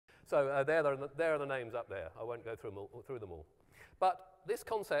So there are the names up there. I won't go through them all. But this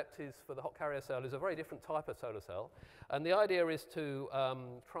concept is, for the hot carrier cell, is a very different type of solar cell. And the idea is to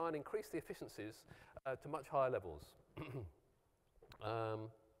try and increase the efficiencies to much higher levels.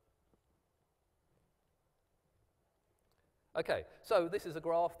 Okay, so this is a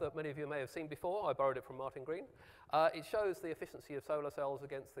graph that many of you may have seen before. I borrowed it from Martin Green. It shows the efficiency of solar cells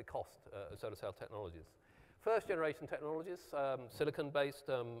against the cost of solar cell technologies. First generation technologies, silicon-based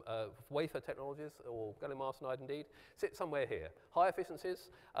wafer technologies, or gallium arsenide indeed, sit somewhere here. High efficiencies,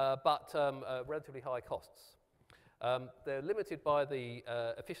 but relatively high costs. They're limited by the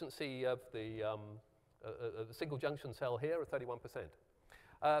efficiency of the single junction cell here at 31%.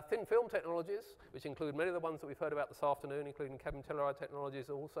 Thin film technologies, which include many of the ones that we've heard about this afternoon, including cadmium telluride technologies,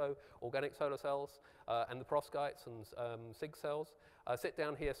 also organic solar cells, and the perovskites and SIG cells, sit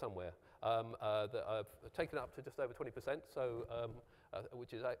down here somewhere. That I've taken up to just over 20%, so,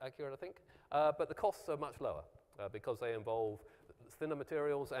 which is accurate, I think. But the costs are much lower because they involve thinner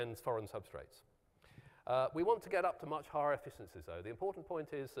materials and foreign substrates. We want to get up to much higher efficiencies, though. The important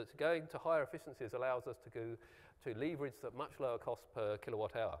point is that going to higher efficiencies allows us to go to leverage at much lower cost per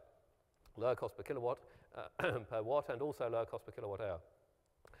kilowatt hour. Lower cost per kilowatt per watt, and also lower cost per kilowatt hour.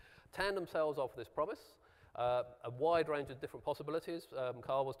 Tandem cells offer this promise. A wide range of different possibilities.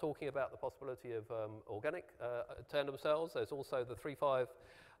 Carl was talking about the possibility of organic tandem cells. There's also the 3-5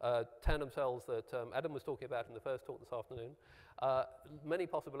 tandem cells that Adam was talking about in the first talk this afternoon. Many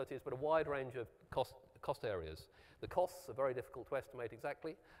possibilities, but a wide range of cost areas. The costs are very difficult to estimate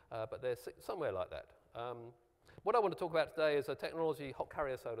exactly, but they're somewhere like that. What I want to talk about today is a technology, hot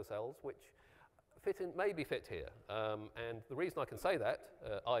carrier solar cells, which maybe fit here. And the reason I can say that,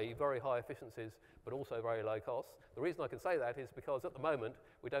 i.e. very high efficiencies, but also very low costs, the reason I can say that is because at the moment,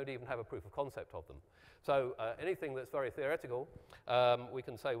 we don't even have a proof of concept of them. So anything that's very theoretical, we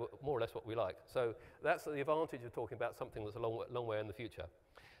can say more or less what we like. So that's the advantage of talking about something that's a long way in the future.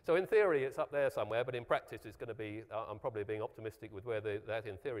 So in theory, it's up there somewhere, but in practice, it's going to be, I'm probably being optimistic with where that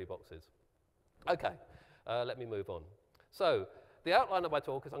in theory box is. Okay, let me move on. So the outline of my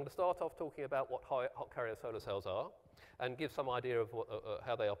talk is I'm going to start off talking about what hot carrier solar cells are and give some idea of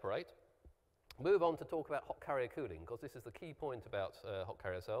how they operate. Move on to talk about hot carrier cooling, because this is the key point about hot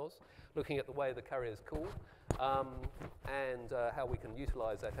carrier cells, looking at the way the carriers cool and how we can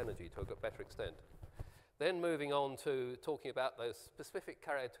utilize that energy to a better extent. Then moving on to talking about those specific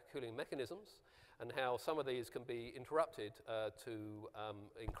carrier cooling mechanisms and how some of these can be interrupted to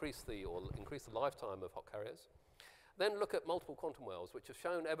increase the lifetime of hot carriers. Then look at multiple quantum wells, which have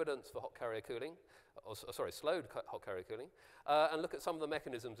shown evidence for hot carrier cooling, slowed hot carrier cooling, and look at some of the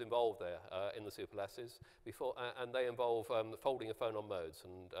mechanisms involved there in the superlasses before, and they involve folding of phonon modes,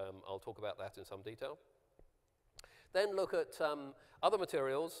 and I'll talk about that in some detail. Then look at other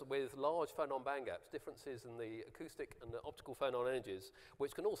materials with large phonon band gaps, differences in the acoustic and the optical phonon energies,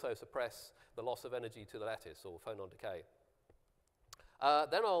 which can also suppress the loss of energy to the lattice or phonon decay.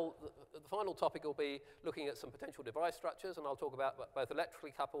 Then the final topic will be looking at some potential device structures, and I'll talk about both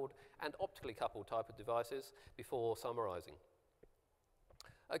electrically coupled and optically coupled type of devices before summarizing.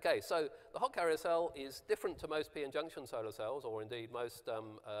 Okay, so the hot carrier cell is different to most p-n junction solar cells, or indeed most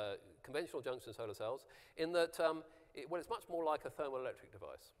conventional junction solar cells, in that it's much more like a thermoelectric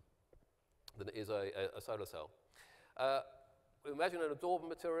device than it is a solar cell. Imagine an absorbent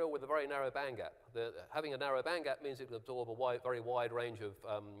material with a very narrow band gap. Having a narrow band gap means it can absorb a very wide range of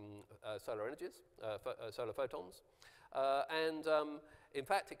solar energies, solar photons. In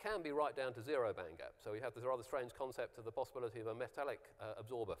fact, it can be right down to zero band gap. So we have this rather strange concept of the possibility of a metallic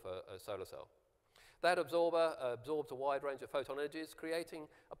absorber for a solar cell. That absorber absorbs a wide range of photon energies, creating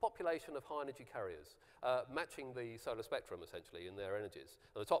a population of high-energy carriers, matching the solar spectrum, essentially, in their energies.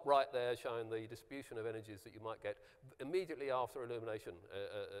 And the top right there showing the distribution of energies that you might get immediately after illumination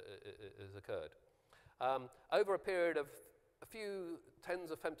has occurred. Over a period of a few tens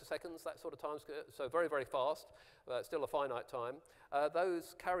of femtoseconds, that sort of time, so very, very fast, still a finite time,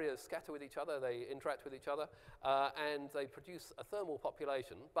 those carriers scatter with each other, they interact with each other, and they produce a thermal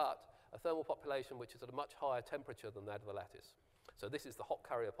population, but a thermal population which is at a much higher temperature than that of the lattice. So this is the hot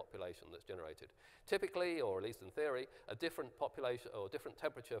carrier population that's generated. Typically, or at least in theory, a different population or different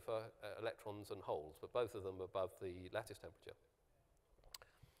temperature for electrons and holes, but both of them above the lattice temperature.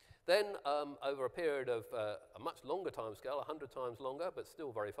 Then, over a period of a much longer time scale, 100 times longer, but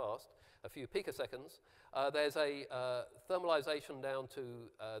still very fast, a few picoseconds, there's a thermalization down to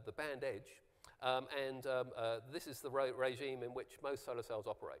the band edge, and this is the regime in which most solar cells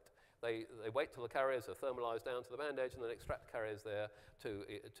operate. They wait till the carriers are thermalized down to the band edge and then extract carriers there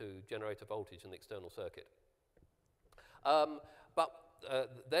to generate a voltage in the external circuit. But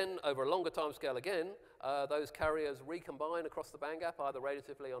then, over a longer time scale again, those carriers recombine across the bandgap, either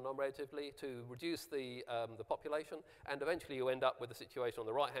radiatively or non-radiatively, to reduce the population, and eventually you end up with a situation on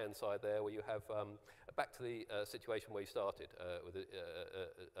the right-hand side there where you have back to the situation where you started with the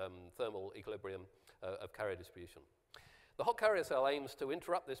thermal equilibrium of carrier distribution. The hot carrier cell aims to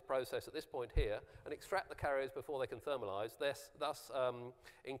interrupt this process at this point here and extract the carriers before they can thermalize, thus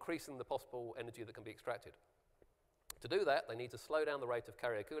increasing the possible energy that can be extracted. To do that, they need to slow down the rate of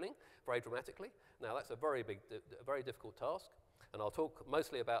carrier cooling very dramatically. Now, that's a very difficult task, and I'll talk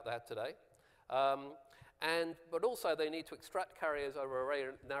mostly about that today. But also, they need to extract carriers over a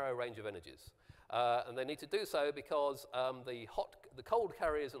very narrow range of energies. And they need to do so because the cold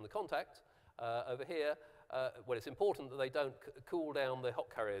carriers in the contact over here, well, it's important that they don't cool down the hot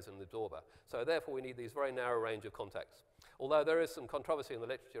carriers in the absorber. So therefore, we need these very narrow range of contacts. Although there is some controversy in the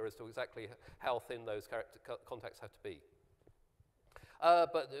literature as to exactly how thin those contacts have to be.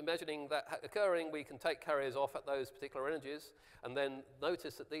 But imagining that occurring, we can take carriers off at those particular energies, and then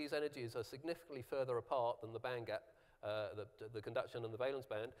notice that these energies are significantly further apart than the band gap, the conduction and the valence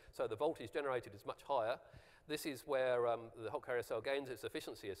band, so the voltage generated is much higher. This is where the hot carrier cell gains its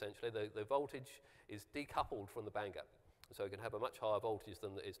efficiency, essentially. The voltage is decoupled from the band gap, so it can have a much higher voltage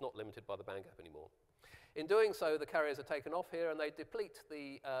than it's not limited by the band gap anymore. In doing so, the carriers are taken off here and they deplete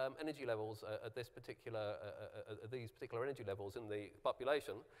the energy levels at these particular energy levels in the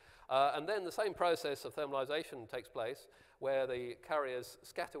population. And then the same process of thermalisation takes place where the carriers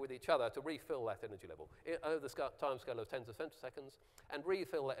scatter with each other to refill that energy level over the time scale of tens of femtoseconds and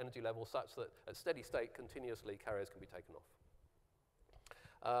refill that energy level such that at steady state continuously carriers can be taken off.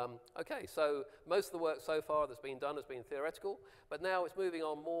 Okay, so most of the work so far that's been done has been theoretical, but now it's moving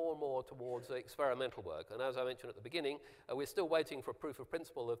on more and more towards experimental work. And as I mentioned at the beginning, we're still waiting for proof of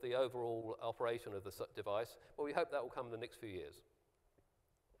principle of the overall operation of the device, but we hope that will come in the next few years.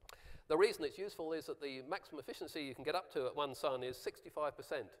 The reason it's useful is that the maximum efficiency you can get up to at one sun is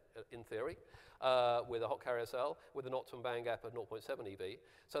 65% in theory with a hot carrier cell with an optimum band gap of 0.7 eV.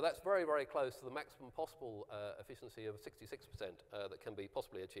 So that's very, very close to the maximum possible efficiency of 66% that can be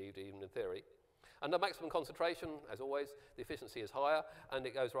possibly achieved even in theory. And the maximum concentration, as always, the efficiency is higher, and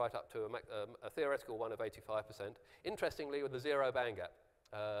it goes right up to a theoretical one of 85%. Interestingly, with a zero band gap.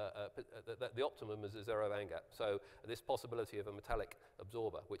 The optimum is a zero band gap. So this possibility of a metallic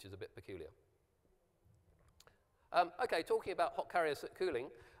absorber, which is a bit peculiar. Okay, talking about hot carrier cooling,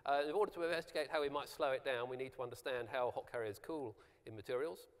 in order to investigate how we might slow it down, we need to understand how hot carriers cool in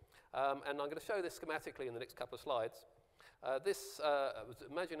materials. And I'm going to show this schematically in the next couple of slides.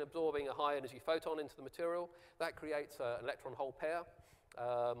 Imagine absorbing a high energy photon into the material. That creates an electron hole pair.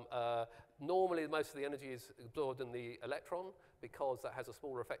 Normally, most of the energy is absorbed in the electron because that has a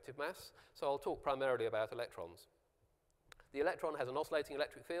smaller effective mass. So I'll talk primarily about electrons. The electron has an oscillating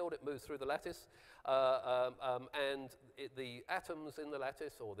electric field. It moves through the lattice. The atoms in the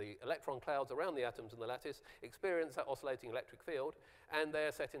lattice, or the electron clouds around the atoms in the lattice, experience that oscillating electric field, and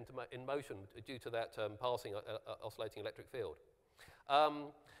they're set in motion due to that passing oscillating electric field.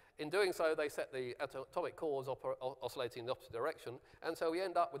 In doing so, they set the atomic cores oscillating in the opposite direction, and so we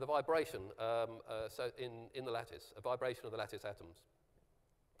end up with a vibration in the lattice, a vibration of the lattice atoms.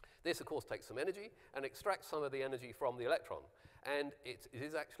 This, of course, takes some energy and extracts some of the energy from the electron. And it's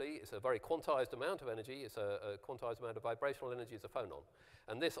a very quantized amount of energy. It's a quantized amount of vibrational energy as a phonon.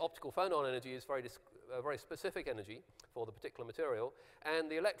 And this optical phonon energy is a very specific energy for the particular material. And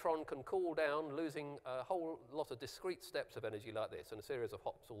the electron can cool down, losing a whole lot of discrete steps of energy like this, and a series of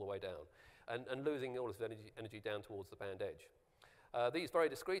hops all the way down, and losing all this energy down towards the band edge. These very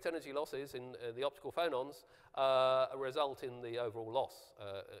discrete energy losses in the optical phonons result in the overall loss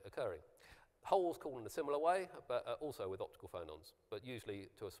occurring. Holes cool in a similar way, but also with optical phonons, but usually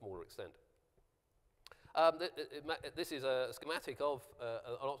to a smaller extent. This is a schematic of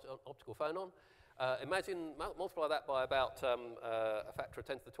an optical phonon. Multiply that by about a factor of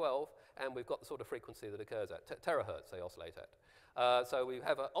 10 to the 12, and we've got the sort of frequency that occurs at. Terahertz they oscillate at. So we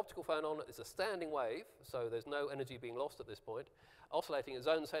have an optical phonon. It's a standing wave, so there's no energy being lost at this point, oscillating at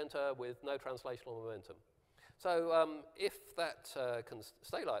zone center with no translational momentum. So if that can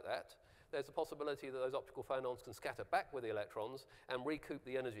stay like that, there's a possibility that those optical phonons can scatter back with the electrons and recoup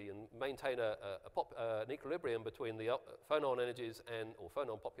the energy and maintain an equilibrium between the phonon energies or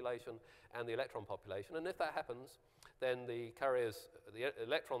phonon population and the electron population. And if that happens, then the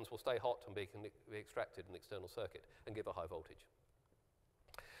electrons will stay hot and be extracted in the external circuit and give a high voltage.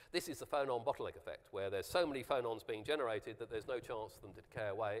 This is the phonon bottleneck effect, where there's so many phonons being generated that there's no chance for them to decay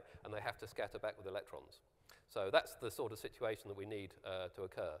away, and they have to scatter back with electrons. So that's the sort of situation that we need to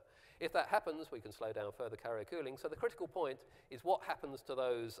occur. If that happens, we can slow down further carrier cooling. So the critical point is what happens to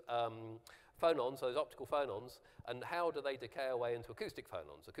those phonons, those optical phonons, and how do they decay away into acoustic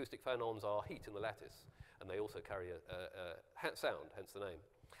phonons? Acoustic phonons are heat in the lattice, and they also carry a sound, hence the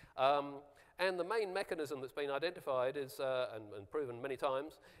name. And the main mechanism that's been identified is, and proven many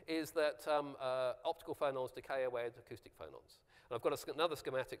times, is that optical phonons decay away into acoustic phonons. And I've got another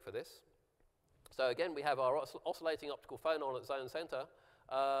schematic for this. So again, we have our oscillating optical phonon at zone center,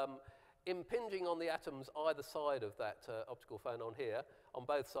 impinging on the atoms either side of that optical phonon here, on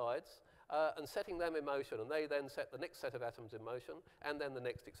both sides, and setting them in motion, and they then set the next set of atoms in motion, and then the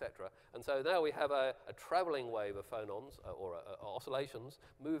next, etc. And so now we have a traveling wave of phonons, or oscillations,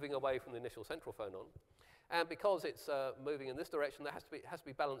 moving away from the initial central phonon. And because it's moving in this direction, it has to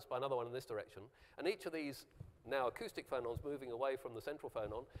be balanced by another one in this direction. And each of these now acoustic phonons moving away from the central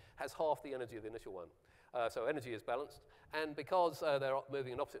phonon has half the energy of the initial one. So energy is balanced. And because they're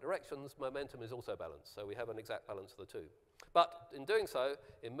moving in opposite directions, momentum is also balanced. So we have an exact balance of the two. But in doing so,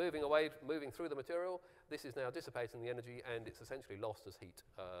 in moving through the material, this is now dissipating the energy, and it's essentially lost as heat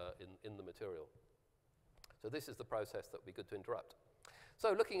in the material. So this is the process that would be good to interrupt.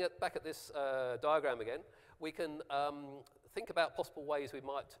 So looking back at this diagram again, we can think about possible ways we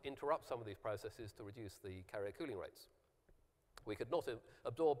might interrupt some of these processes to reduce the carrier cooling rates. We could not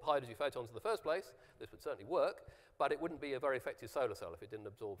absorb high-energy photons in the first place. This would certainly work, but it wouldn't be a very effective solar cell if it didn't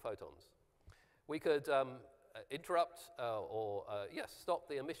absorb photons. We could interrupt stop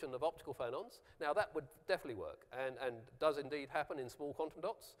the emission of optical phonons. Now that would definitely work, and does indeed happen in small quantum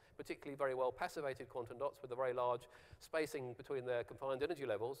dots, particularly very well passivated quantum dots with a very large spacing between their confined energy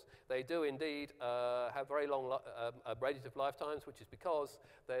levels. They do indeed have very long radiative lifetimes, which is because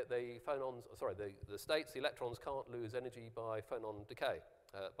the states, the electrons, can't lose energy by phonon decay,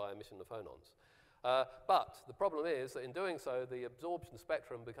 by emission of phonons. But the problem is that in doing so, the absorption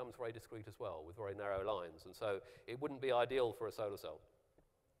spectrum becomes very discrete as well, with very narrow lines, and so it wouldn't be ideal for a solar cell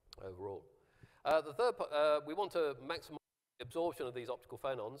overall. The third, we want to maximize the absorption of these optical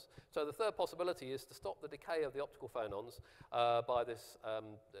phonons, so the third possibility is to stop the decay of the optical phonons by this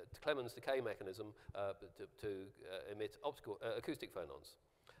Clemens decay mechanism to emit acoustic phonons.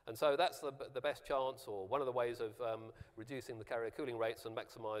 And so that's the best chance, or one of the ways of reducing the carrier cooling rates and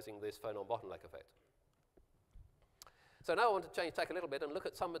maximizing this phonon bottleneck effect. So now I want to change tack a little bit and look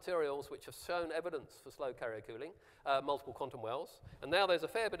at some materials which have shown evidence for slow carrier cooling, multiple quantum wells. And now there's a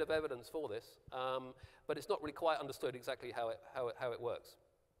fair bit of evidence for this, but it's not really quite understood exactly how it works.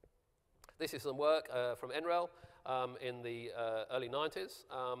 This is some work from NREL in the early 90s,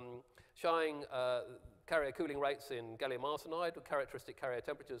 showing carrier cooling rates in gallium arsenide with characteristic carrier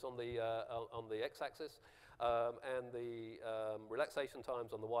temperatures on the x-axis and the relaxation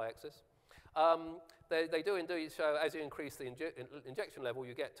times on the y-axis. They do indeed show, as you increase the injection level,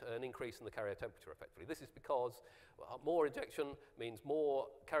 you get an increase in the carrier temperature effectively. This is because more injection means more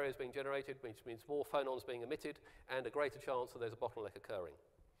carriers being generated, which means more phonons being emitted, and a greater chance that there's a bottleneck occurring.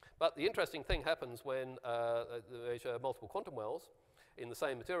 But the interesting thing happens when they show multiple quantum wells in the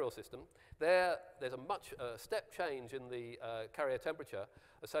same material system. There's a much step change in the carrier temperature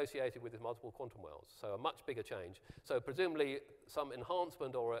associated with these multiple quantum wells, so a much bigger change. So presumably some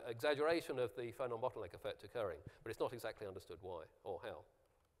enhancement or exaggeration of the phonon bottleneck effect occurring, but it's not exactly understood why or how.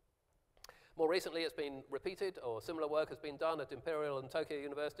 More recently, it's been repeated, or similar work has been done at Imperial and Tokyo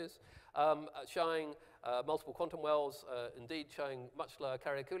universities, showing multiple quantum wells, indeed showing much lower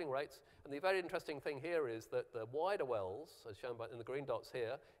carrier cooling rates. And the very interesting thing here is that the wider wells, as shown in the green dots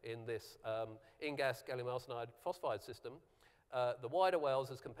here, in this in-gas gallium arsenide phosphide system, the wider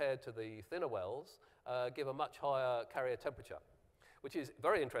wells as compared to the thinner wells give a much higher carrier temperature, which is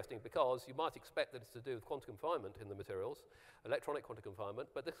very interesting because you might expect that it's to do with quantum confinement in the materials, electronic quantum confinement,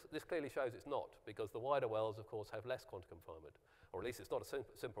 but this clearly shows it's not, because the wider wells, of course, have less quantum confinement, or at least it's not a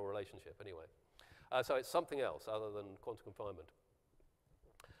simple relationship anyway. So it's something else other than quantum confinement.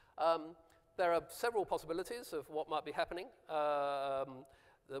 There are several possibilities of what might be happening.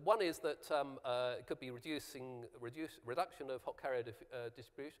 The one is that it could be reduction of hot carrier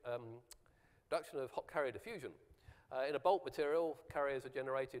diffusion. In a bulk material, carriers are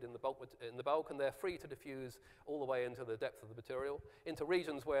generated in the bulk, and they're free to diffuse all the way into the depth of the material, into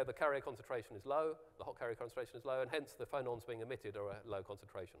regions where the carrier concentration is low, the hot carrier concentration is low, and hence the phonons being emitted are at low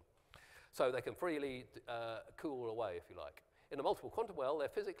concentration. So they can freely cool away, if you like. In a multiple quantum well, they're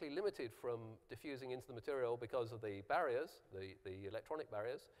physically limited from diffusing into the material because of the barriers, the electronic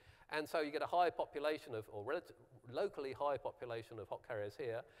barriers, and so you get a high population of, or locally high population of hot carriers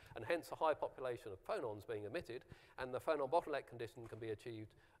here, and hence a high population of phonons being emitted, and the phonon bottleneck condition can be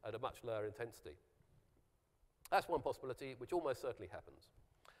achieved at a much lower intensity. That's one possibility, which almost certainly happens.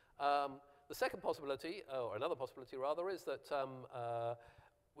 The second possibility, or another possibility rather, is that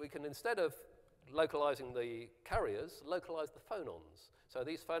we can, instead of localizing the carriers, localize the phonons. So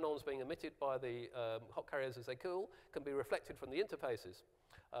these phonons being emitted by the hot carriers as they cool can be reflected from the interfaces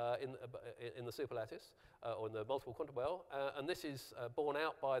in the superlattice or in the multiple quantum well. And this is borne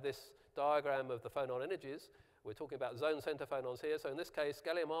out by this diagram of the phonon energies. We're talking about zone center phonons here. So in this case,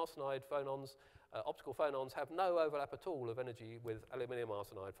 gallium arsenide phonons, optical phonons, have no overlap at all of energy with aluminium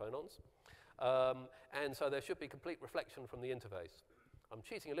arsenide phonons. And so there should be complete reflection from the interface. I'm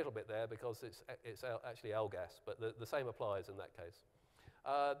cheating a little bit there because it's actually L-gas, but the same applies in that case.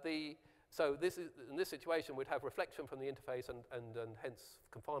 So in this situation, we'd have reflection from the interface and hence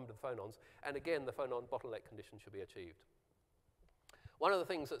confinement of the phonons. And again, the phonon bottleneck condition should be achieved. One of the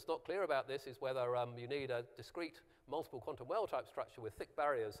things that's not clear about this is whether you need a discrete multiple quantum well type structure with thick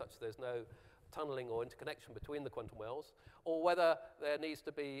barriers such that there's no tunneling or interconnection between the quantum wells, or whether there needs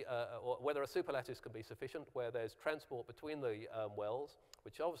to be, or whether a superlattice can be sufficient where there's transport between the wells,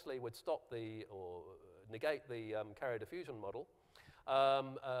 which obviously would stop or negate the carrier diffusion model,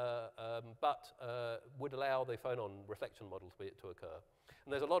 but would allow the phonon reflection model to occur.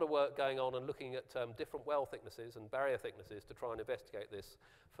 And there's a lot of work going on and looking at different well thicknesses and barrier thicknesses to try and investigate this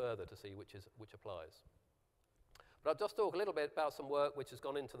further to see which applies. But I'll just talk a little bit about some work which has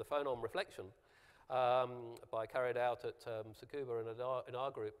gone into the phonon reflection carried out at Tsukuba and in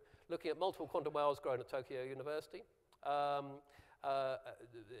our group, looking at multiple quantum wells grown at Tokyo University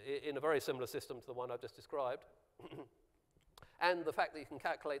in a very similar system to the one I've just described. And the fact that you can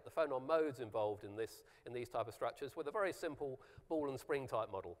calculate the phonon modes involved in these type of structures with a very simple ball and spring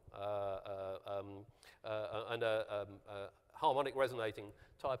type model and a harmonic resonating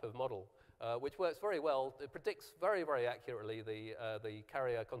type of model, which works very well. It predicts very, very accurately the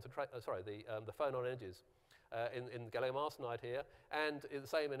carrier the phonon energies in gallium arsenide here, and the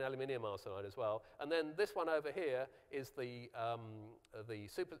same in aluminium arsenide as well. And then this one over here is the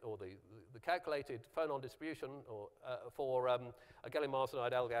calculated phonon distribution for a gallium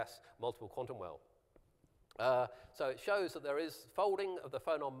arsenide L-gas multiple quantum well. So it shows that there is folding of the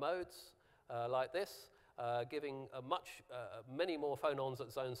phonon modes like this, giving many more phonons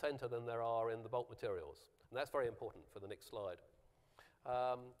at zone center than there are in the bulk materials. And that's very important for the next slide.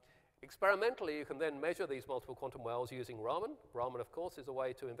 Experimentally, you can then measure these multiple quantum wells using Raman. Raman, of course, is a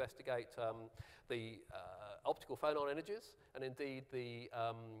way to investigate the optical phonon energies, and indeed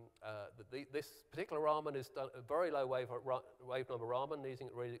this particular Raman is done a very low wave number Raman,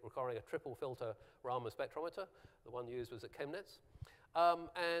 requiring a triple filter Raman spectrometer. The one used was at Chemnitz,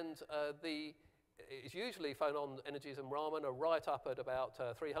 it's usually phonon energies in Raman are right up at about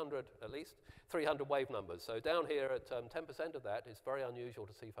 300, at least 300 wave numbers. So down here at 10% of that, it's very unusual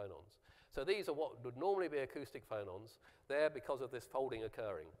to see phonons. So these are what would normally be acoustic phonons. They're because of this folding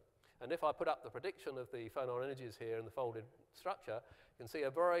occurring. And if I put up the prediction of the phonon energies here in the folded structure, you can see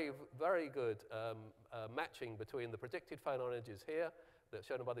a very, very good matching between the predicted phonon energies here, that's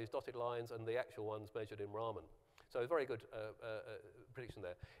shown by these dotted lines, and the actual ones measured in Raman. So a very good prediction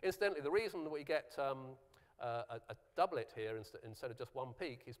there. Incidentally, the reason that we get a doublet here instead of just one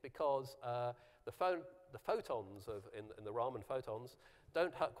peak is because the photons in the Raman photons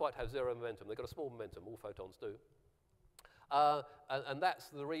don't quite have zero momentum. They've got a small momentum, all photons do. And that's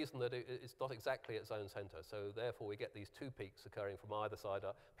the reason that it's not exactly at zone center. So therefore, we get these two peaks occurring from either side,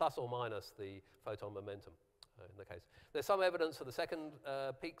 plus or minus the photon momentum. In the case. There's some evidence for the second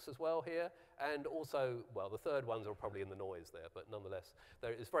peaks as well here, and also, well, the third ones are probably in the noise there, but nonetheless,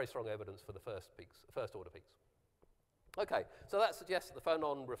 there is very strong evidence for the first order peaks. Okay, so that suggests that the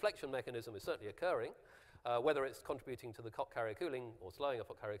phonon reflection mechanism is certainly occurring. Whether it's contributing to the hot carrier cooling or slowing of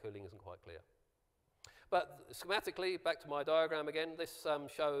hot carrier cooling isn't quite clear. But schematically, back to my diagram again, this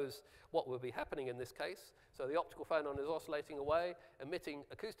shows what will be happening in this case. So the optical phonon is oscillating away, emitting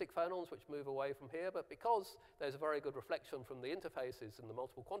acoustic phonons, which move away from here. But because there's a very good reflection from the interfaces in the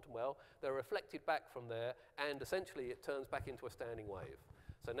multiple quantum well, they're reflected back from there, and essentially it turns back into a standing wave.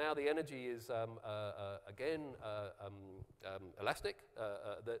 So now the energy is, again, elastic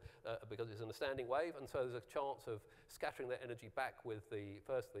because it's in a standing wave, and so there's a chance of scattering that energy back with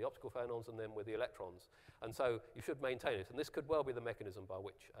first the optical phonons and then with the electrons. And so you should maintain it. And this could well be the mechanism by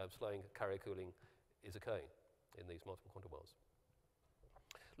which slowing carrier cooling is occurring in these multiple quantum wells.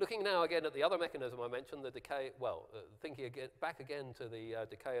 Looking now again at the other mechanism I mentioned, the decay, thinking back again to the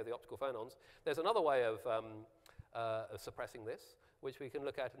decay of the optical phonons, there's another way of suppressing this, which we can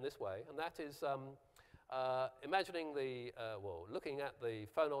look at in this way, and that is imagining looking at the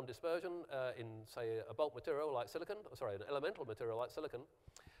phonon dispersion in, say, a bulk material like silicon, an elemental material like silicon,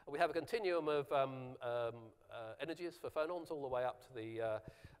 We have a continuum of energies for phonons all the way up to the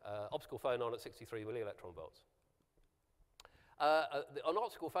optical phonon at 63 millielectron volts. An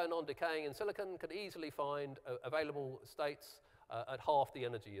optical phonon decaying in silicon can easily find available states at half the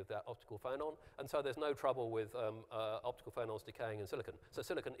energy of that optical phonon, and so there's no trouble with optical phonons decaying in silicon. So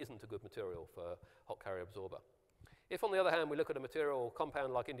silicon isn't a good material for hot carrier absorber. If, on the other hand, we look at a material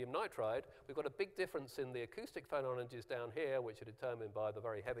compound like indium nitride, we've got a big difference in the acoustic phonon energies down here, which are determined by the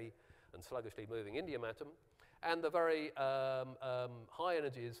very heavy and sluggishly moving indium atom, and the very high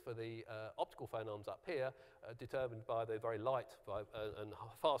energies for the optical phonons up here, determined by the very light and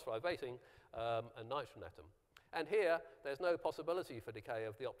fast vibrating nitrogen atom. And here, there's no possibility for decay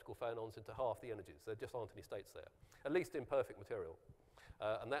of the optical phonons into half the energies. There just aren't any states there, at least in perfect material.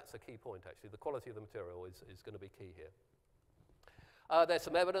 And that's a key point, actually. The quality of the material is going to be key here. There's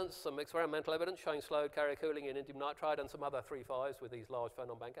some evidence, some experimental evidence showing slowed carrier cooling in indium nitride and some other 3,5s with these large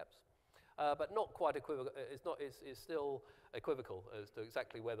phonon band gaps. But not quite equivocal. It's still equivocal as to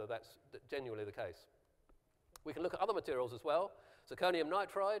exactly whether that's genuinely the case. We can look at other materials as well. Zirconium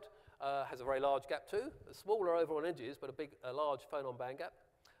nitride has a very large gap too, a smaller overall energies, but a large phonon band gap.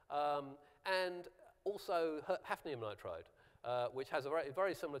 And also hafnium nitride, which has a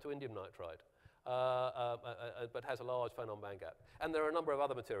very similar to indium nitride, but has a large phonon band gap. And there are a number of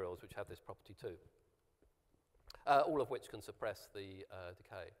other materials which have this property too, all of which can suppress the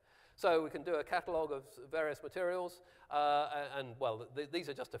decay. So we can do a catalogue of various materials, these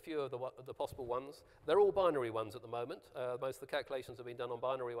are just a few of the possible ones. They're all binary ones at the moment. Most of the calculations have been done on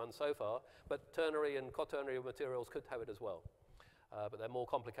binary ones so far, but ternary and quaternary materials could have it as well. But they're more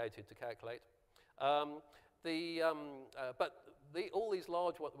complicated to calculate. All these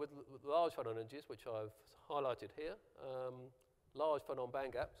large phonon energies, which I've highlighted here, large phonon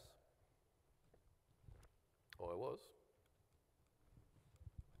band gaps, or I was.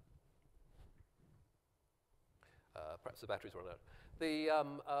 Perhaps the batteries run out.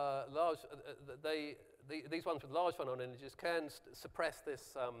 These ones with large phonon energies can suppress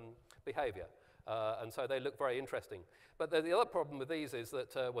this behavior, and so they look very interesting. But the other problem with these is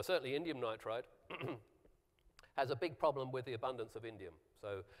that, well, certainly indium nitride has a big problem with the abundance of indium.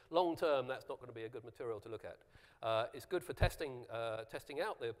 So long term, that's not going to be a good material to look at. It's good for testing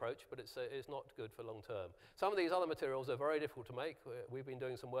out the approach, but it's not good for long term. Some of these other materials are very difficult to make. We've been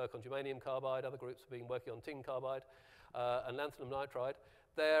doing some work on germanium carbide. Other groups have been working on tin carbide and lanthanum nitride.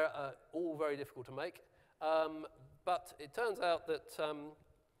 They're all very difficult to make. But it turns out that some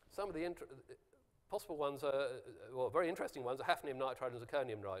of the possible ones, very interesting ones, are hafnium nitride and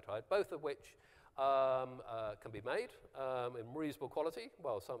zirconium nitride, both of which can be made in reasonable quality.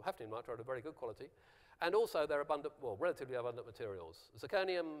 Well, some hafnium nitride are very good quality. And also they're abundant, well, relatively abundant materials.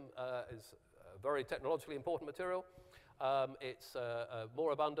 Zirconium is a very technologically important material. It's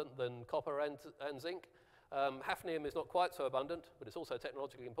more abundant than copper and zinc. Hafnium is not quite so abundant, but it's also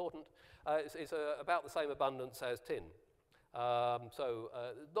technologically important. It's about the same abundance as tin.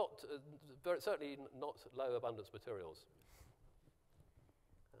 Certainly not low abundance materials.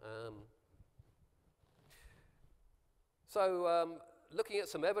 Looking at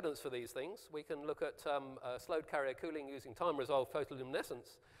some evidence for these things, we can look at slowed carrier cooling using time-resolved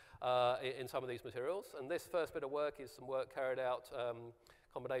photoluminescence in some of these materials. And this first bit of work is some work carried out,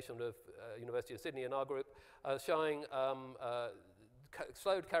 combination of University of Sydney and our group, showing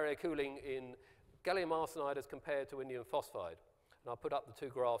slowed carrier cooling in gallium arsenide as compared to indium phosphide. And I'll put up the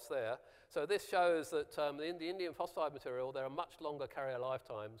two graphs there. So this shows that in the indium phosphide material, there are much longer carrier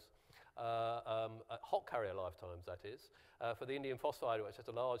lifetimes, hot carrier lifetimes, that is, for the indium phosphide, which has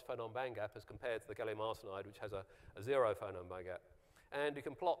a large phonon band gap, as compared to the gallium arsenide, which has a zero phonon band gap. And you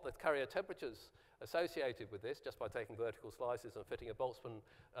can plot the carrier temperatures associated with this just by taking vertical slices and fitting a Boltzmann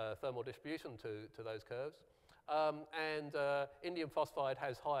thermal distribution to those curves. Indium phosphide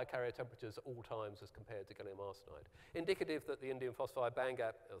has higher carrier temperatures at all times as compared to gallium arsenide, indicative that the indium phosphide band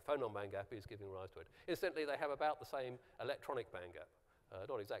gap, phonon band gap, is giving rise to it. Incidentally, they have about the same electronic band gap.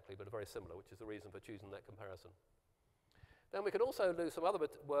 Not exactly, but very similar, which is the reason for choosing that comparison. Then we can also do some other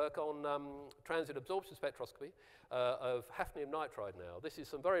work on transient absorption spectroscopy of hafnium nitride now. This is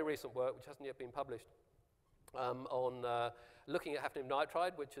some very recent work, which hasn't yet been published, on looking at hafnium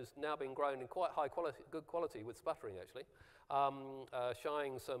nitride, which has now been grown in quite high quality, good quality with sputtering, actually,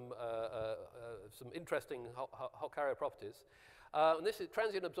 showing some interesting hot carrier properties. And this is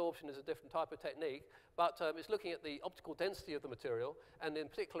transient absorption is a different type of technique, but it's looking at the optical density of the material, and in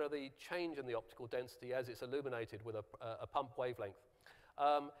particular the change in the optical density as it's illuminated with a pump wavelength.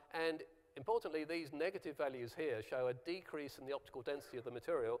 And importantly, these negative values here show a decrease in the optical density of the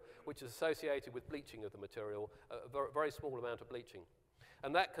material, which is associated with bleaching of the material, a very small amount of bleaching.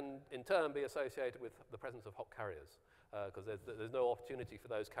 And that can, in turn, be associated with the presence of hot carriers, because there's no opportunity for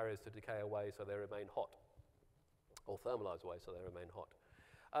those carriers to decay away so they remain hot, or thermalize away so they remain hot.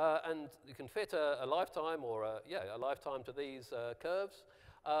 And you can fit a lifetime, or a lifetime to these curves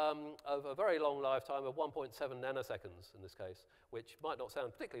of a very long lifetime of 1.7 nanoseconds in this case, which might not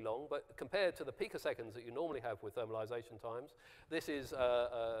sound particularly long, but compared to the picoseconds that you normally have with thermalization times, this is, 3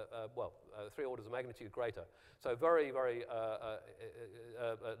 orders of magnitude greater. So very, very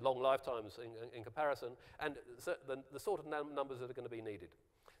long lifetimes in comparison, and the sort of numbers that are going to be needed.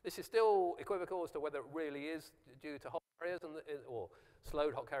 This is still equivocal as to whether it really is due to hot carriers or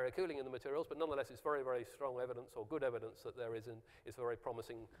slowed hot carrier cooling in the materials, but nonetheless it's very, very strong evidence or good evidence that there is a very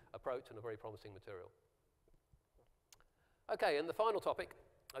promising approach and a very promising material. Okay, and the final topic,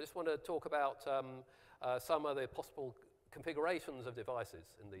 I just want to talk about some of the possible configurations of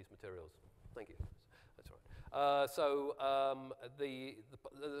devices in these materials. Thank you. That's right.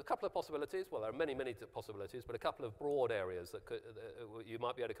 There's a couple of possibilities. Well, there are many, many possibilities, but a couple of broad areas that you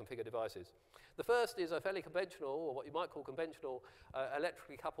might be able to configure devices. The first is a fairly conventional, or what you might call conventional,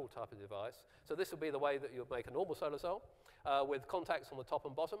 electrically coupled type of device. So this would be the way that you would make a normal solar cell with contacts on the top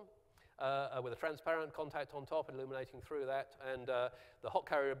and bottom, with a transparent contact on top illuminating through that. And the hot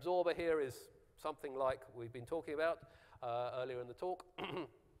carrier absorber here is something like we've been talking about earlier in the talk.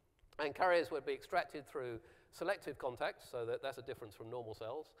 And carriers would be extracted through selective contacts, so that's a difference from normal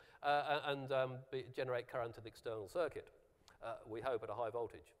cells, and generate current to the external circuit, we hope at a high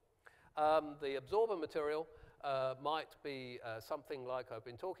voltage. The absorber material might be something like I've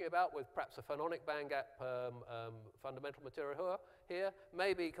been talking about, with perhaps a phononic bandgap fundamental material here,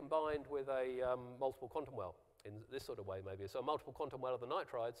 maybe combined with a multiple quantum well in this sort of way maybe. So a multiple quantum well of the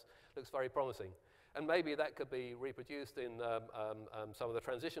nitrides looks very promising. And maybe that could be reproduced in some of the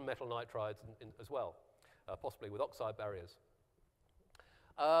transition metal nitrides as well, possibly with oxide barriers.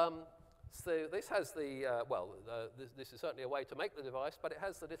 So this has the, this is certainly a way to make the device, but it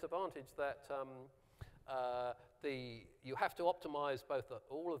has the disadvantage that you have to optimize both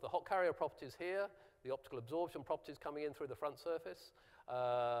all of the hot carrier properties here, the optical absorption properties coming in through the front surface,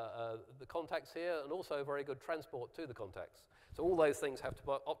 the contacts here, and also very good transport to the contacts. So all those things have to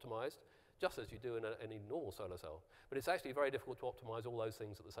be optimized, just as you do in any normal solar cell. But it's actually very difficult to optimize all those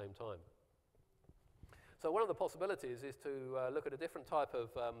things at the same time. So one of the possibilities is to look at a different type of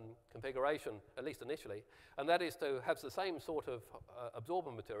configuration, at least initially, and that is to have the same sort of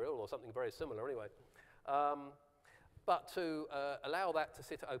absorbent material, or something very similar anyway, but to allow that to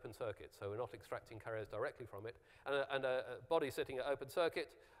sit at open circuit, so we're not extracting carriers directly from it. And a body sitting at open circuit,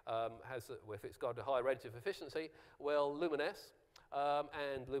 if it's got a high relative efficiency, will luminesce,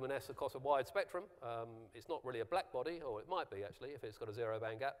 and luminesce across a wide spectrum. It's not really a black body, or it might be actually if it's got a zero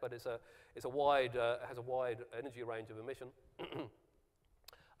band gap, but it has a wide energy range of emission.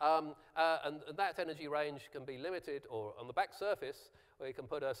 And that energy range can be limited, or on the back surface, where you can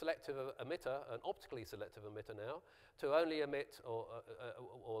put a selective emitter, an optically selective emitter now, to only emit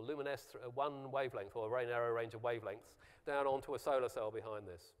or luminesce one wavelength, or a very narrow range of wavelengths, down onto a solar cell behind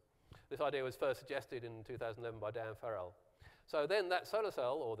this. This idea was first suggested in 2011 by Dan Farrell. So then that solar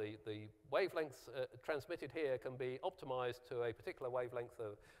cell, or the wavelengths transmitted here, can be optimized to a particular wavelength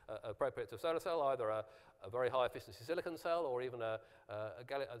appropriate to a solar cell, either a very high efficiency silicon cell, or even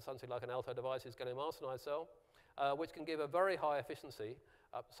something like an Alto Devices gallium arsenide cell, which can give a very high efficiency,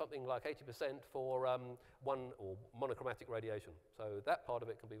 something like 80% for one or monochromatic radiation. So that part of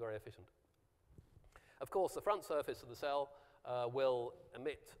it can be very efficient. Of course, the front surface of the cell will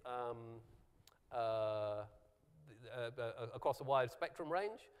emit across a wide spectrum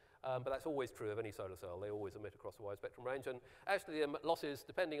range, but that's always true of any solar cell. They always emit across a wide spectrum range, and actually the losses,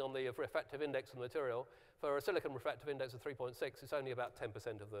 depending on the refractive index of the material, for a silicon refractive index of 3.6, it's only about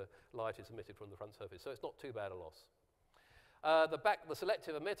 10% of the light is emitted from the front surface, so it's not too bad a loss. The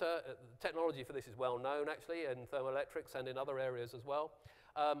selective emitter, technology for this is well known actually in thermoelectrics and in other areas as well.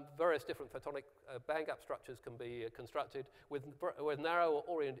 Various different photonic bandgap structures can be constructed with narrow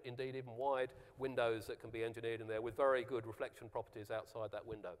or indeed even wide windows that can be engineered in there with very good reflection properties outside that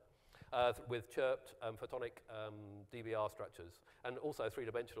window, with chirped photonic DBR structures, and also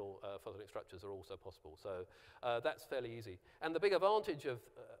three-dimensional photonic structures are also possible. So that's fairly easy. And the big advantage of,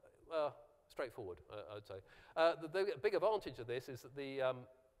 straightforward, I'd say. The big advantage of this is that the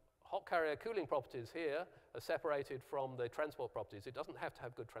hot carrier cooling properties here are separated from the transport properties. It doesn't have to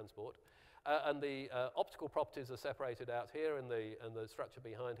have good transport. And the optical properties are separated out here in the structure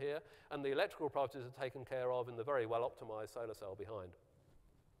behind here. And the electrical properties are taken care of in the very well optimized solar cell behind.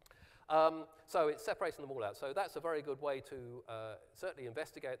 So it's separating them all out. So that's a very good way to certainly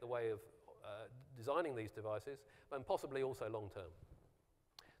investigate the way of designing these devices, and possibly also long term.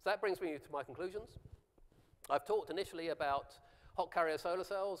 So that brings me to my conclusions. I've talked initially about hot carrier solar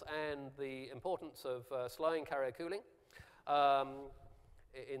cells and the importance of slowing carrier cooling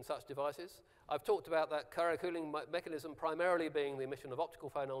in such devices. I've talked about that carrier cooling mechanism primarily being the emission of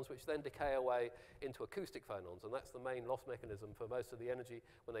optical phonons, which then decay away into acoustic phonons, and that's the main loss mechanism for most of the energy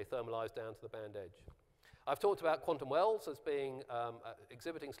when they thermalize down to the band edge. I've talked about quantum wells as being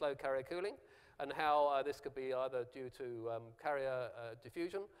exhibiting slow carrier cooling, and how this could be either due to carrier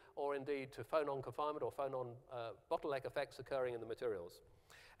diffusion or indeed to phonon confinement or phonon bottleneck effects occurring in the materials.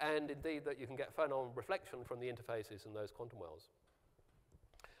 And indeed that you can get phonon reflection from the interfaces in those quantum wells.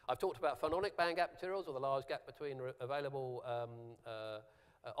 I've talked about phononic bandgap materials, or the large gap between available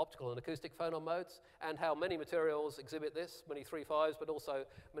optical and acoustic phonon modes, and how many materials exhibit this, many 3,5s, but also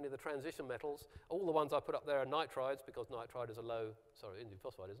many of the transition metals. All the ones I put up there are nitrides, because nitride is a low, sorry, indium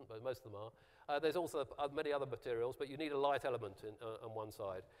phosphide isn't, but most of them are. There's also many other materials, but you need a light element on one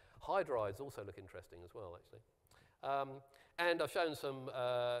side. Hydrides also look interesting as well, actually. And I've shown some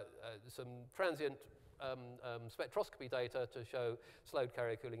transient spectroscopy data to show slowed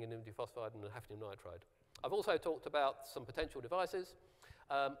carrier cooling in indium phosphide and hafnium nitride. I've also talked about some potential devices,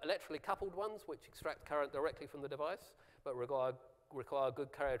 electrically coupled ones which extract current directly from the device but require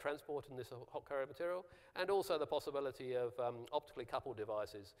good carrier transport in this hot carrier material, and also the possibility of optically coupled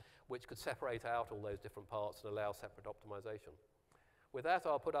devices which could separate out all those different parts and allow separate optimization. With that,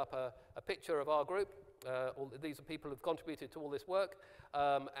 I'll put up a picture of our group. These are people who have contributed to all this work,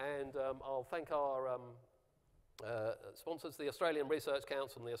 and I'll thank our sponsors, the Australian Research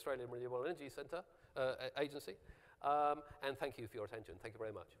Council and the Australian Renewable Energy Centre Agency, and thank you for your attention. Thank you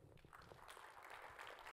very much.